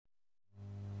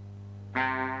I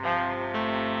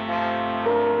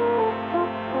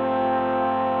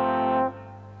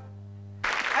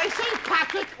say,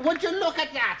 Patrick, would you look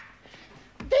at that?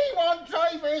 They want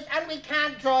drivers and we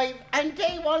can't drive, and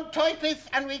they want typists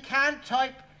and we can't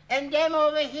type, and them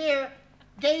over here,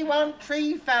 they want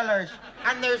 3 fellers,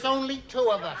 and there's only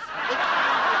 2 of us.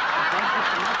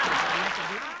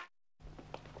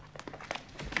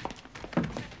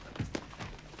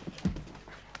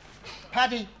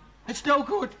 Paddy, it's no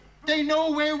good. They know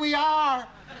where we are.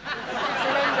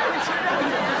 Surrender,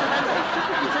 surrender,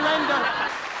 surrender.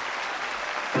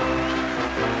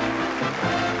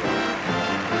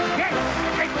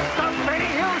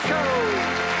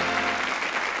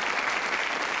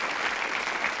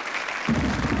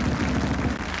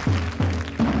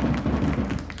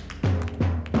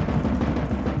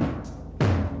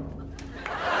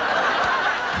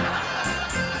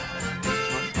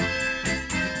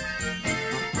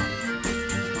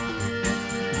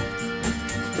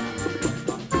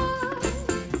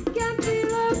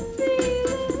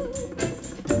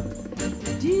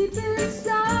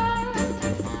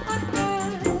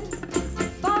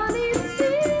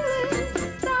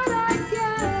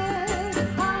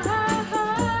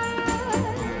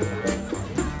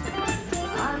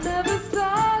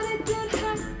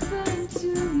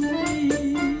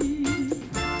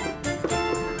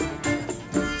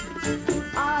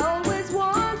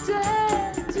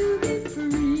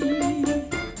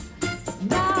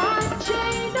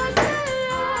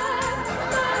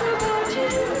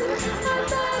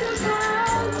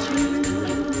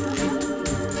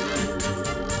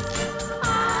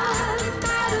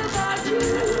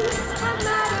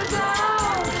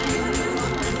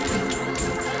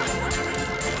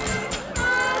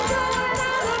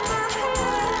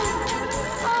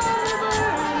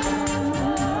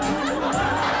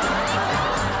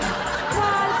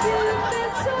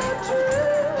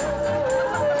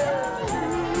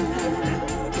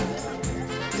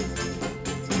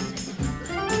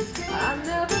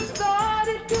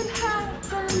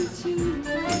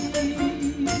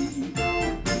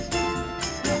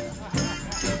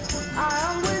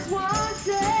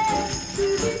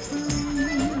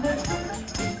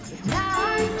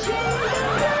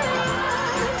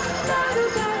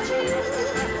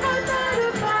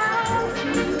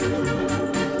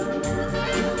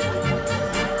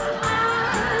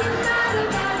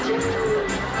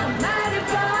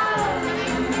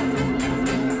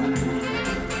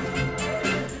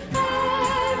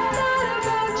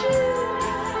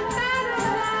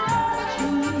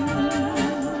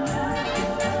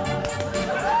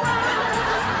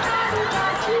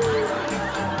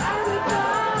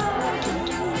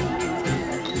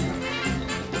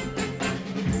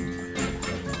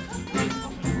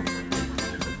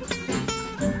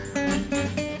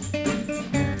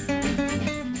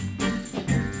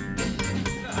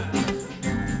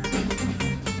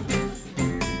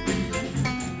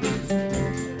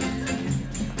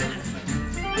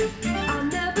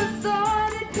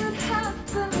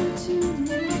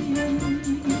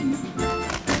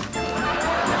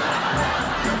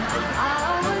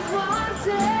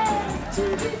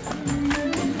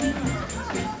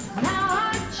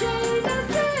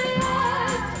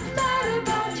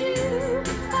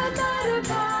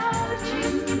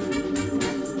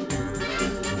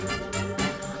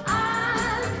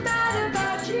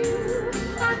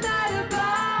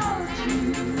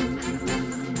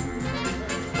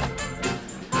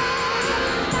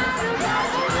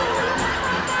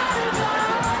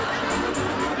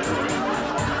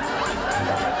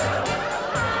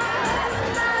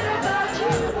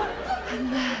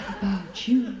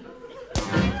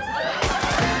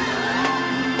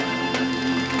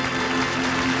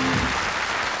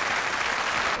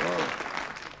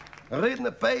 I read in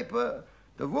the paper,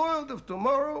 the world of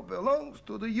tomorrow belongs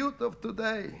to the youth of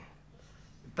today.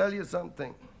 I'll tell you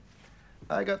something.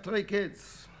 I got 3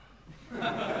 kids.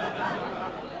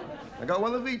 I got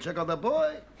one of each. I got a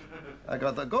boy, I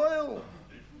got a girl,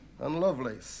 and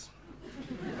Lovelace.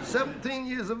 17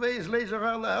 years of age, lays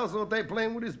around the house all day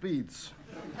playing with his beads.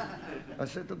 I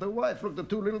said to the wife, look, the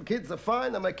 2 little kids are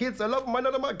fine, and my kids, I love them, I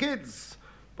know they're my kids.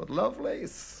 But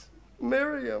Lovelace,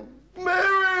 Miriam,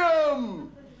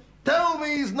 tell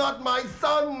me he's not my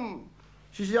son.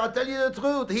 She said, I'll tell you the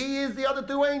truth, he is, the other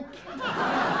 2 ain't.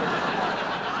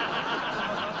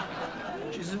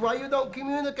 She says, why you don't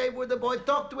communicate with the boy?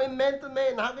 Talk to him man to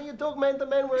man. How can you talk man to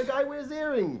man when a guy wears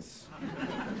earrings?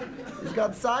 He's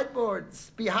got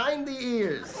sideboards behind the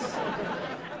ears.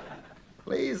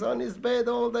 Lays on his bed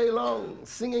all day long,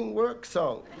 singing work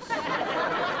songs.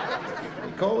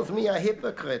 He calls me a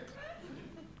hypocrite.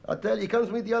 I tell you, he comes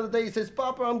to me the other day, he says,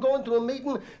 Papa, I'm going to a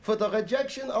meeting for the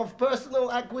rejection of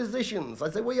personal acquisitions. I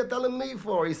said, what are you telling me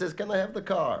for? He says, can I have the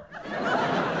car?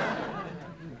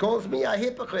 Calls me a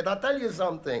hypocrite. I'll tell you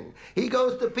something. He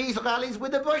goes to peace rallies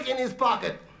with a brick in his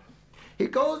pocket. He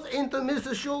goes into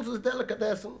Mrs. Schultz's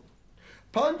delicatessen,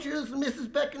 punches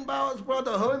Mrs. Beckenbauer's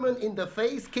brother Herman in the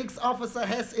face, kicks Officer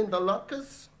Hess in the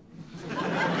lutkes,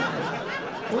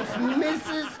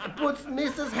 puts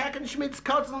Mrs. Hackenschmidt's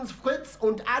cousins Fritz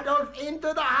and Adolf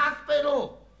into the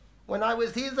hospital. When I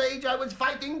was his age, I was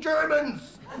fighting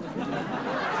Germans.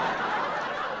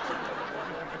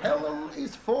 Helen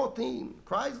is 14,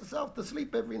 cries herself to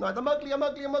sleep every night. I'm ugly, I'm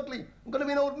ugly, I'm ugly. I'm gonna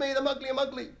be an old maid, I'm ugly, I'm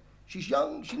ugly. She's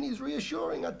young, she needs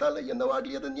reassuring. I tell her, you're no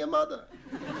uglier than your mother.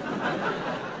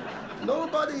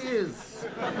 Nobody is.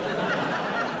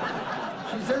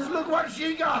 She says, look what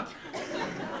she got.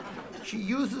 She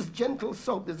uses gentle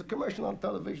soap. There's a commercial on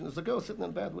television. There's a girl sitting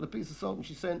in the bath with a piece of soap, and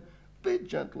she's saying, be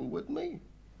gentle with me.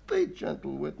 Be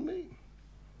gentle with me.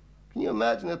 Can you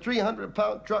imagine a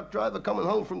 300-pound truck driver coming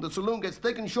home from the saloon, gets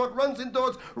taken short, runs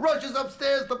indoors, rushes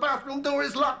upstairs, the bathroom door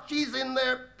is locked, she's in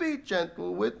there. Be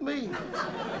gentle with me.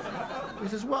 He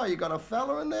says, why, you got a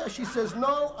fella in there? She says,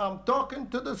 no, I'm talking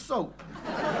to the soap.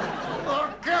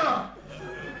 Oh, kill her!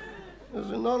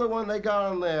 There's another one they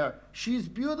got on there. She's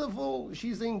beautiful,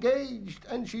 she's engaged,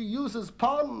 and she uses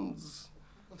ponds.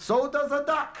 So does a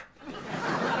duck.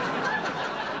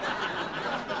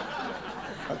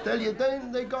 I tell you,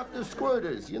 then they got the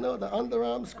squirters, you know, the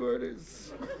underarm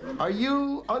squirters. Are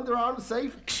you underarm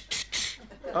safe?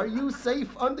 Are you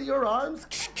safe under your arms?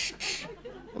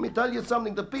 Let me tell you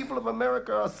something, the people of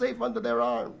America are safe under their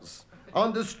arms.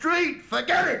 On the street,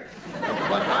 forget it!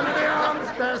 But under their arms,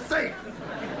 they're safe.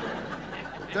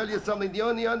 I'll tell you something, the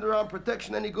only underarm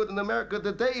protection any good in America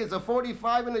today is a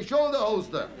 .45 in a shoulder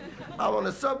holster. I'm on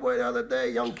the subway the other day,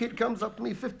 a young kid comes up to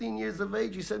me, 15 years of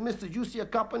age. He said, mister, did you see a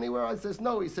cop anywhere? I says,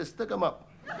 no. He says, stick 'em up.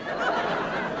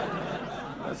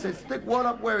 I said, stick one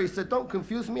up where? He said, don't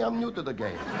confuse me, I'm new to the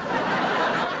game.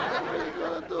 What are you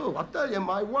gonna do? I'll tell you,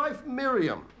 my wife,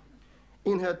 Miriam,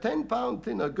 in her 10-pound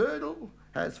thinner girdle,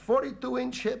 has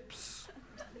 42-inch hips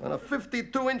and a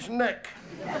 52-inch neck.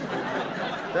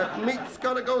 That meat's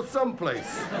gotta go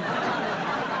someplace.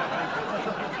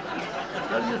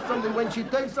 Tell you something, when she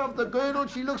takes off the girdle,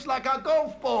 she looks like a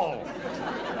golf ball.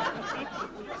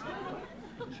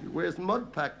 She wears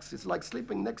mud packs. It's like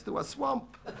sleeping next to a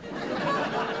swamp. The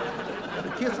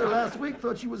kisser last week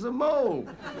thought she was a mole.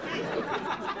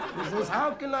 She says,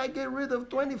 how can I get rid of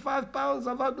 25 pounds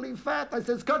of ugly fat? I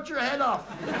says, cut your head off.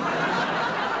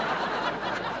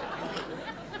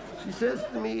 She says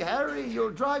to me, Harry,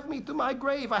 you'll drive me to my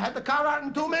grave. I had the car out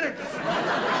in 2 minutes.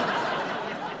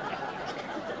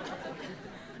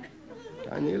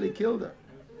 I nearly killed her.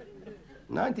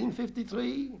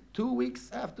 1953, 2 weeks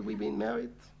after we'd been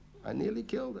married, I nearly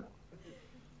killed her.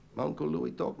 My Uncle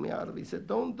Louis talked me out of it. He said,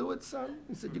 don't do it, son.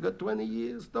 He said, you got 20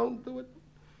 years, don't do it.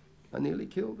 I nearly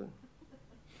killed her.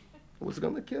 I was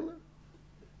gonna kill her.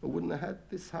 I wouldn't have had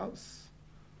this house,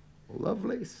 or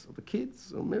Lovelace, or the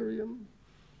kids, or Miriam.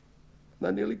 And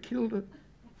I nearly killed her.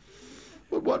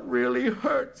 But what really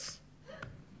hurts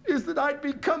is that I'd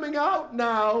be coming out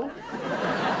now.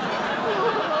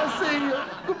 I'll see you.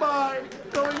 Goodbye.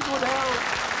 Going good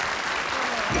health.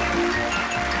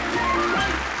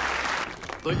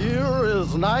 The year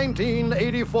is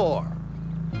 1984,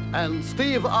 and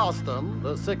Steve Austin,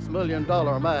 the $6 million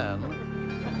man,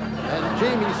 and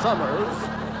Jamie Summers,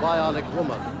 Bionic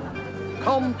Woman,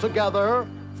 come together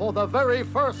for the very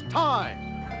first time.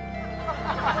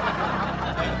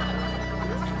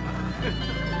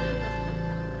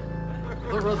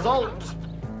 The result,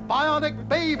 Bionic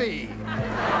Baby,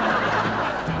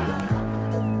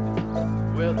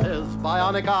 with his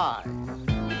bionic eye.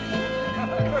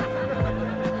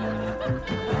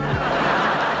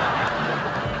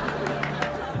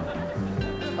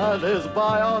 And his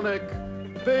bionic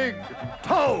big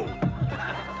toe.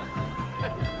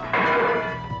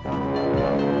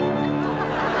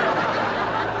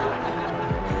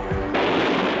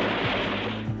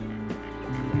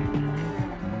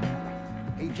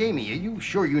 Jamie, are you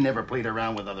sure you never played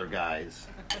around with other guys?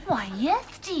 Why, yes,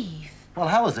 Steve. Well,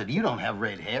 how is it? You don't have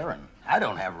red hair, and I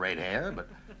don't have red hair, but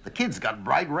the kid's got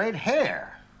bright red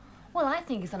hair. Well, I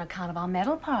think it's on account of our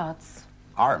metal parts.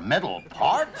 Our metal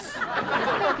parts?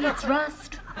 Maybe it's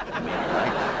rust.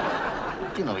 Right.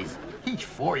 You know, he's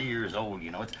 4 years old, you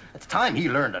know. It's time he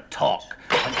learned to talk.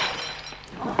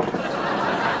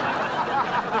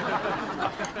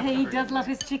 Hey, he does love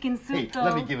his chicken soup, Hey, though.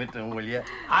 let me give it to him, will you?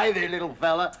 Hi there, little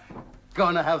fella.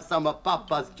 Gonna have some of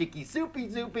Papa's chicky soupy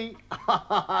zoopy.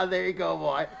 There you go,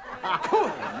 boy.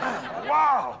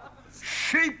 Wow!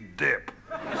 Sheep dip.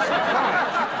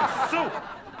 Chicken soup.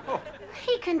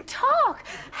 He can talk.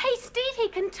 Hey, Steve, he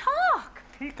can talk.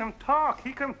 He can talk.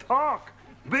 He can talk.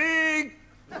 Big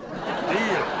deal.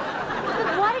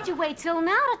 But why did you wait till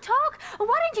now to talk?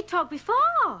 Why didn't you talk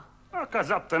before?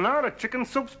 Because up to now, the chicken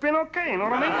soup's been okay, you know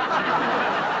what I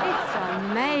It's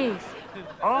amazing. mean?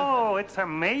 Oh, it's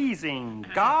amazing.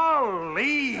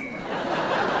 Golly.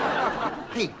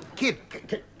 Hey, kid,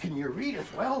 can you read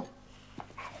as well?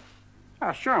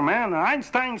 Sure, man.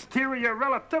 Einstein's theory of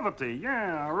relativity.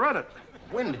 Yeah, I read it.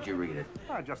 When did you read it?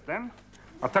 Just then.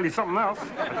 I'll tell you something else.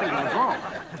 I think it was wrong.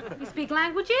 You speak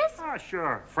languages?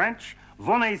 Sure. French.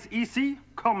 Venez ici.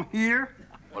 Come here.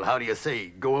 Well, how do you say,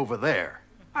 go over there?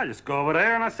 I just go over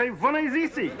there and I say, venez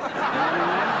ici. Like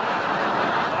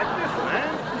this,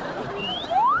 man.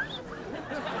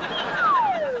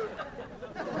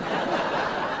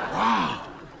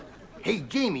 Hey,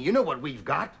 Jamie, you know what we've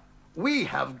got? We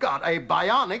have got a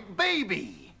bionic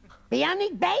baby.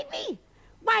 Bionic baby?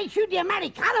 Why should the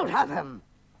Americanos have him?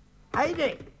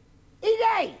 Heidi!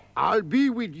 Heidi! I'll be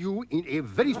with you in a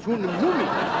very soon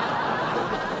moment.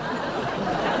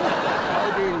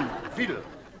 Now then, Phil,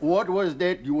 what was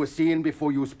that you were saying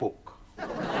before you spoke? We're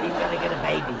gonna get a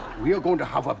baby. We are going to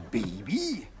have a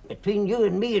baby? Between you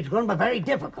and me, it's gonna be very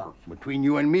difficult. Between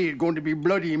you and me, it's going to be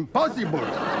bloody impossible.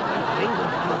 Bring him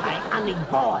from a bionic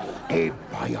boy. A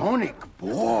bionic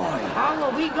boy. How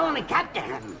are we gonna capture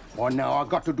him? Well, now I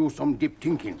got to do some deep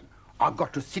thinking. I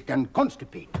got to sit and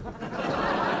constipate.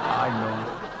 I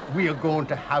know. We are going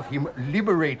to have him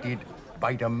liberated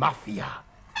by the mafia.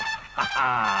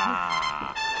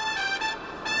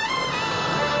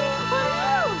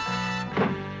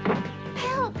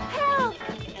 Help! Help!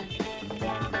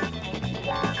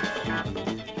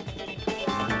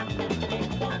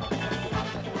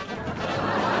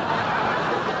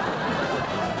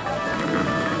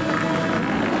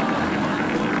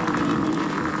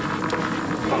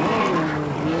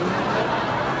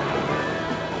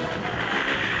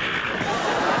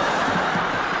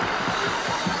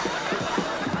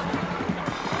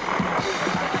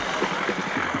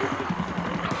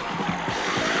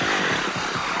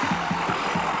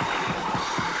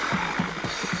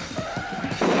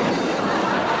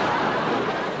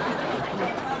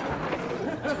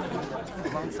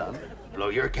 Come on, son. Blow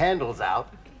your candles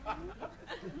out.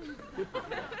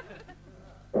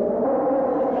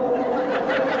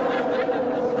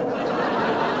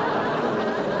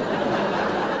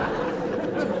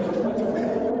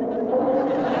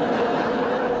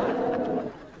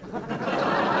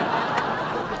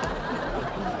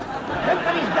 Look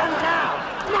what he's done now.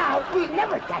 Now, we'll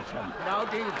never catch him. Now,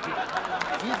 David,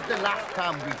 this is the last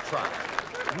time we try.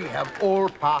 We have all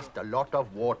passed a lot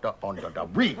of water under the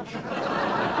bridge.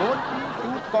 Don't be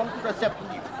too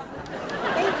contraceptive.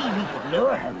 Maybe we could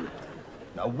lure him.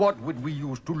 Now, what would we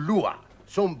use to lure?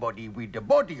 Somebody with the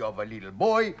body of a little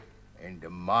boy and the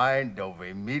mind of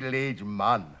a middle-aged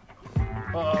man.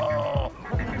 Oh.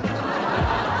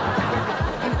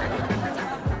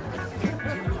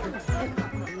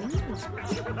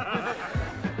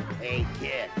 Hey,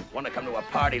 kid, want to come to a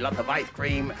party, lots of ice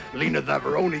cream? Lena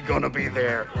Zavaroni gonna be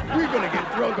there. We're gonna get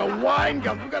drunk on wine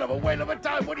gums. We're gonna have a whale of a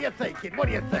time. What do you think, kid? What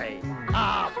do you say?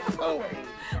 Ah, phooey.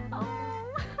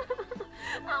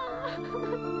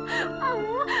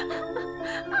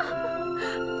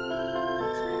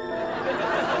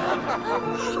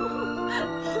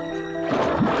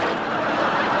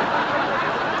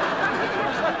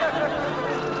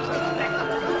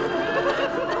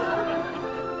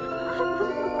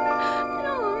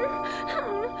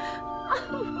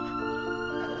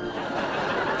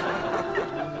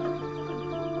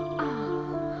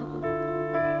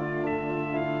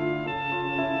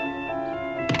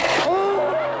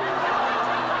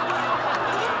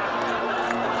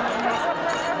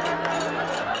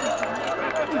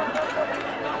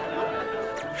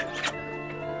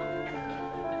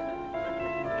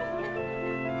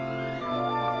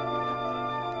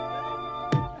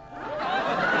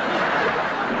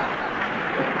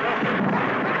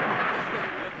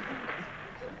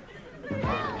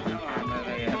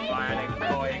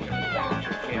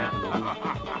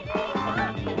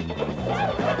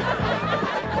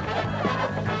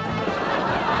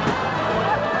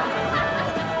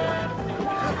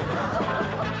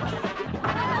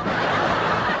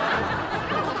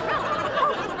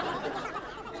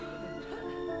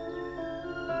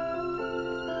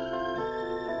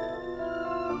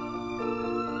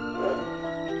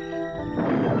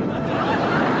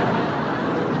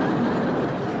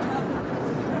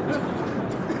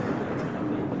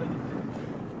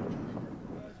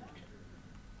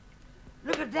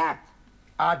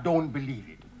 I don't believe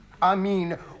it. I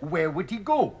mean, where would he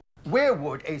go? Where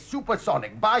would a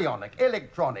supersonic, bionic,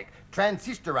 electronic,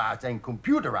 transistorized, and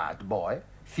computerized boy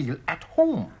feel at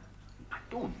home? I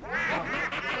don't know.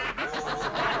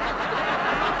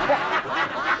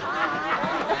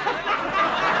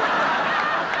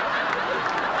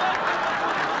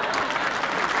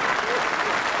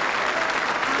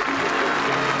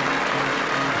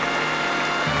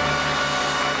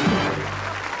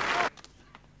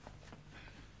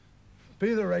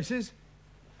 Be the races.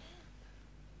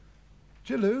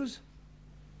 Did you lose?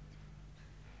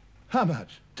 How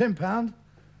much? £10?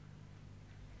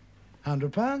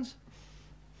 £100?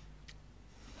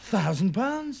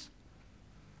 £1,000?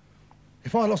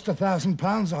 If I lost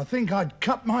 £1,000, I think I'd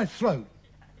cut my throat.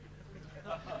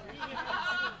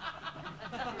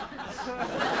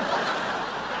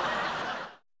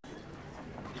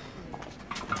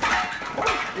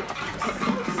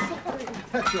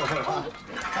 That's all right.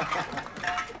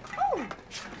 Oh,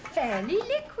 fairly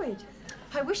liquid.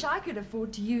 I wish I could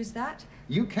afford to use that.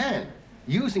 You can.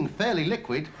 Using fairly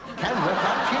liquid can work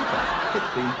out cheaper.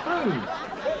 It's been proved.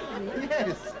 Really?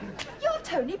 Yes. You're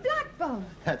Tony Blackbone.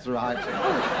 That's right.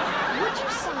 Oh, would you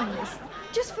sign this?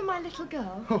 Just for my little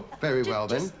girl? Oh, very well,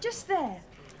 then. Just there.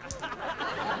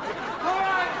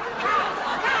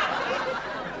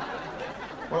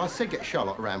 Well, I said get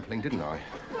Charlotte rampling, didn't I?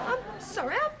 I'm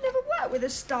sorry, I've never worked with a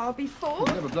star before.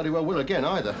 Never bloody well will again,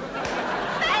 either.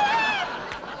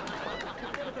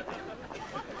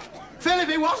 Philip,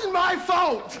 it wasn't my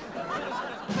fault!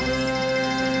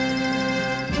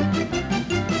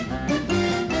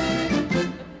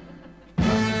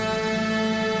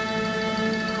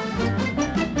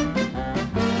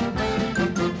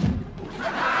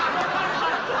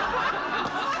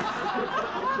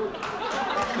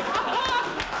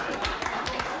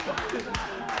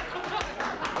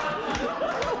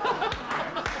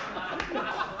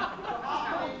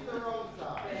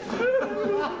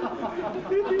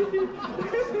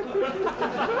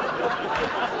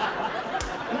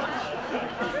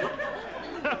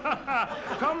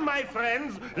 Come, my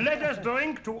friends, let us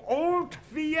drink to Old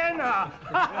Vienna.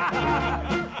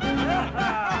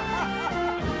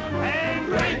 And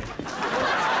drink!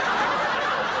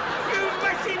 You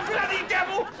messy bloody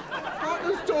devil!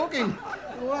 Who's talking?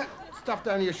 All that stuff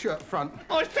down your shirt front.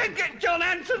 I said get John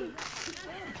Hanson.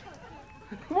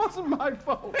 It wasn't my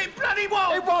fault. It bloody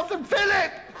was! It wasn't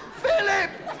Philip! Philip!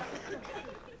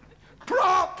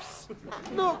 Props!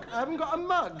 Look, I haven't got a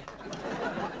mug.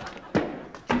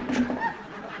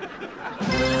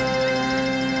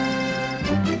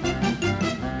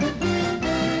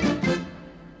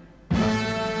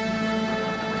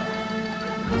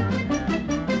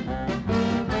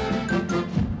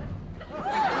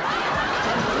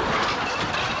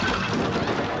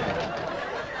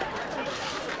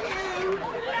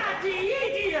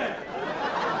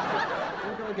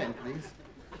 Again, please.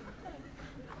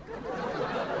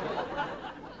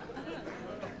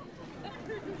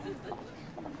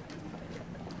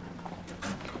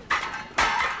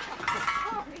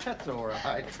 That's all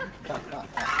right.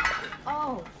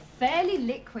 Oh, fairly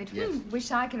liquid. Yes.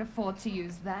 Wish I could afford to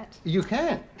use that. You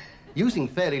can. Using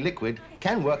fairly liquid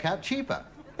can work out cheaper.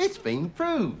 It's been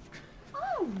proved.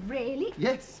 Oh, really?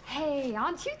 Yes. Hey,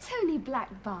 aren't you Tony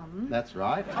Blackbum? That's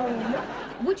right. Oh,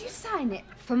 would you sign it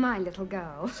for my little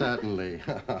girl? Certainly.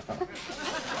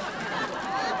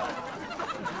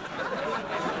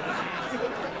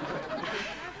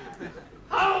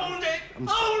 Hold it!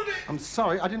 Hold it! I'm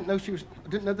sorry, I didn't know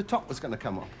the top was going to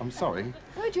come off. I'm sorry.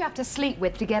 Who'd you have to sleep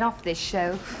with to get off this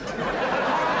show?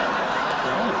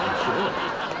 I'm sure.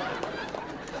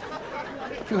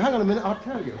 If you hang on a minute, I'll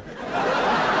tell you.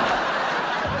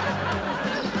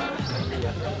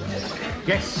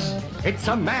 Yes, it's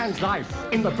a man's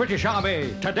life in the British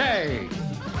Army today.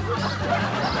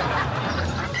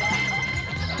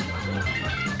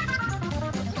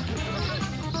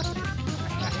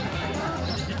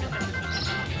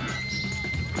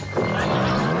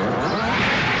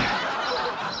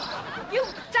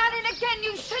 You've done it again,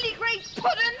 you silly great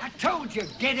puddin'! I told you,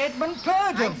 get Edmund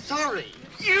Purdom. I'm sorry.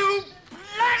 You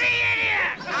bloody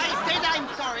idiot! I said I'm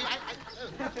sorry.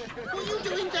 What are you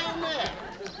doing down there?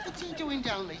 What's he doing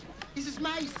down there? This is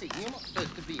my scene. You're not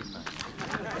supposed to be in mine.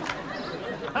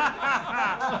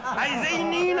 I say,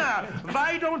 Nina,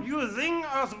 why don't you sing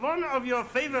us one of your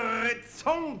favorite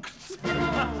songs?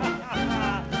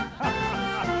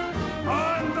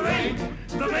 On drink,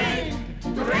 drink,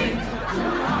 drink.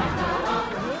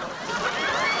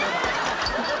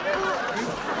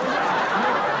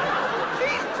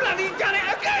 He's bloody done it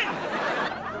again!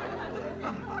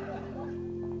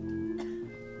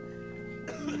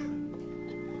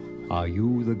 Are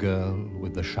you the girl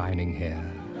with the shining hair?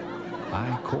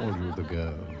 I call you the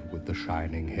girl with the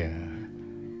shining hair.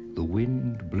 The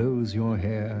wind blows your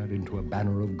hair into a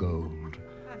banner of gold.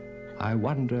 I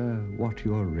wonder what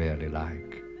you're really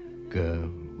like,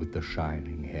 girl with the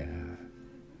shining hair.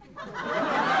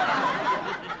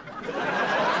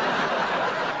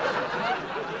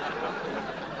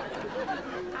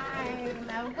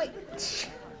 I'm a witch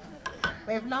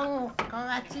with long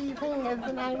scratchy fingers,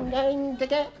 and I'm going to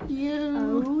get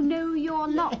you. Oh, no, you're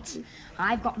not.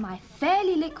 I've got my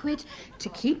fairy liquid to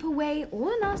keep away all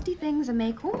the nasty things and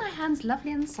make all my hands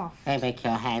lovely and soft. They make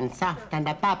your hands soft and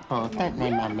the bubbles, don't they,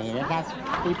 Mummy? That's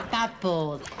the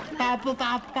bubbles. Bubble,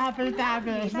 bubble, bubble,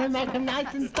 bubbles. They make them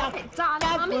nice and soft. Darling,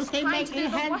 Bubbles, Mummy's they trying make to do your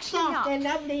the hands washing soft up. and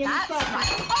lovely and That's soft.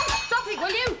 right. Oh, stop it,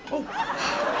 will you?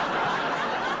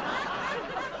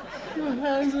 Your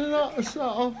hands are not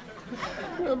soft.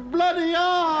 They're bloody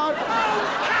hard.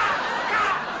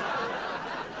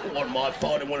 It wasn't my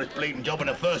fault it wasn't a bleeding job in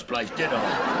the first place, did I?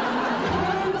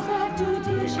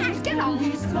 Get on.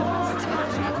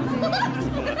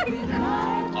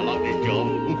 I like this job.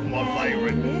 My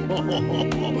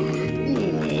favourite.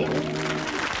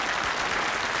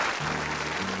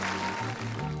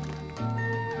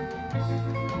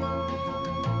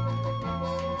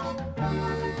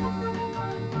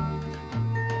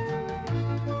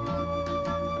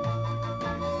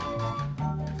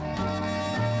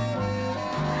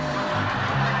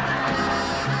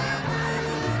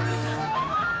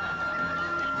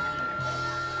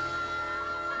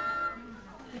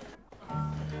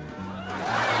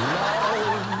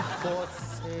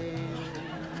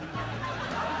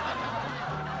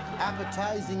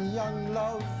 Appetizing young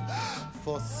love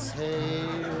for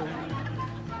sale.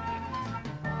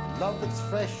 Love that's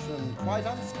fresh and quite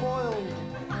unspoiled.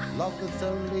 Love that's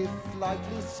only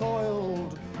slightly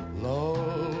soiled. Love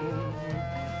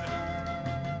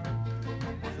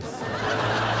for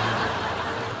sale.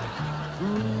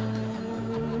 Who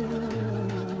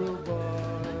will buy?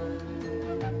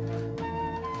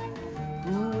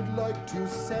 Who would like to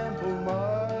sample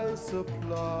my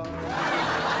supply?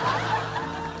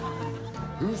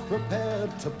 Who's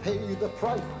prepared to pay the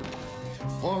price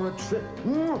for a trip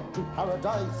to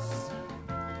paradise?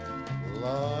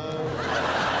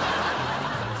 Love.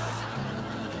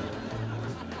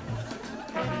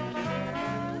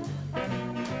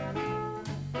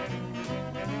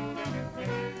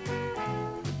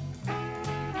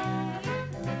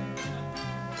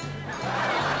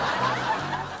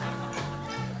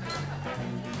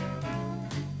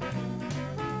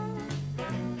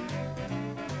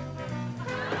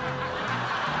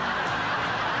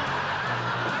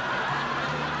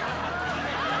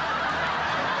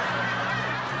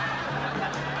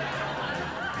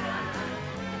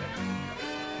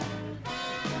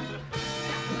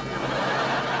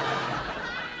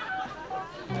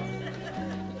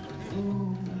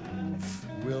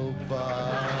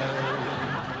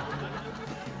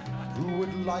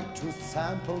 To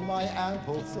sample my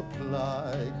ample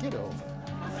supply. Get over.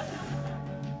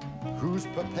 Who's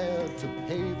prepared to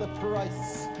pay the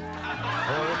price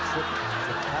for a trip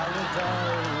to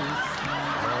paradise?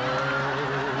 Oh,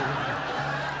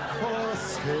 for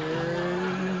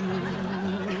sale.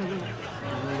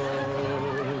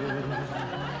 Love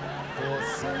for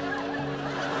sale.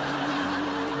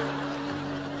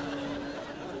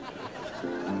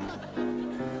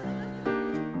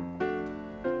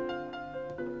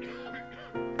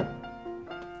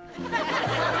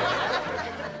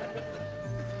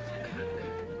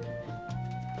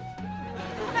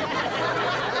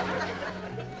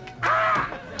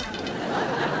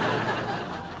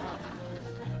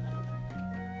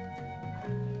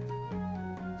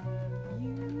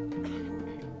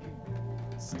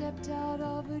 Stepped out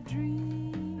of a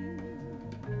dream.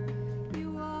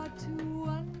 You are too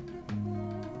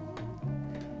wonderful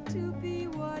to be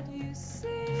what you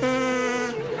seem.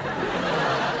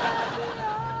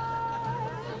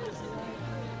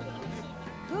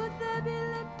 Could there be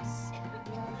lips?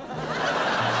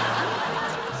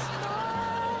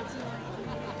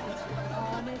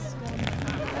 Honest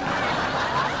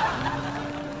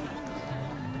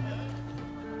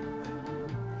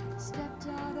stepped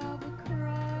out of a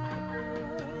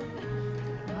crowd.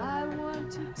 I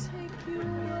want to take you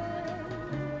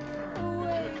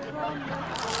away from the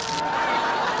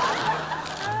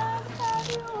crowd.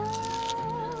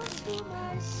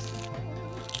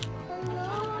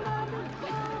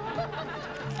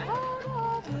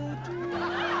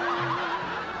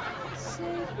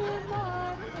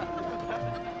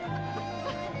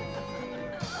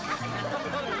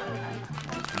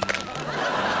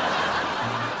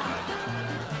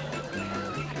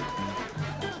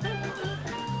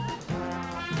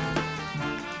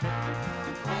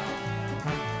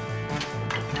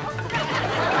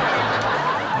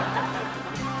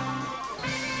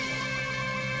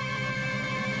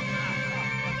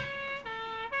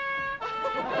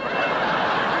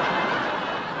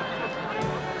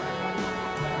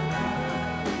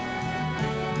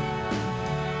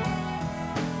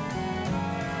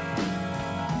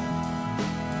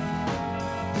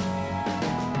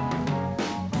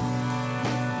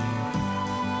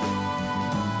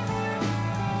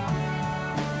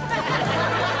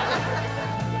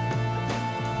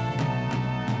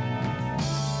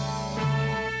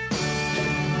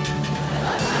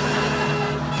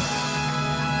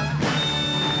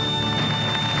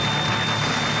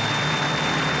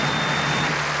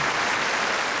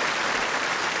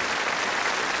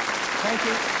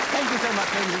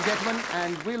 ladies and gentlemen,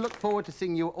 and we look forward to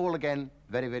seeing you all again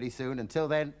very, very soon. Until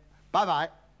then,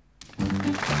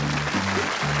 bye-bye.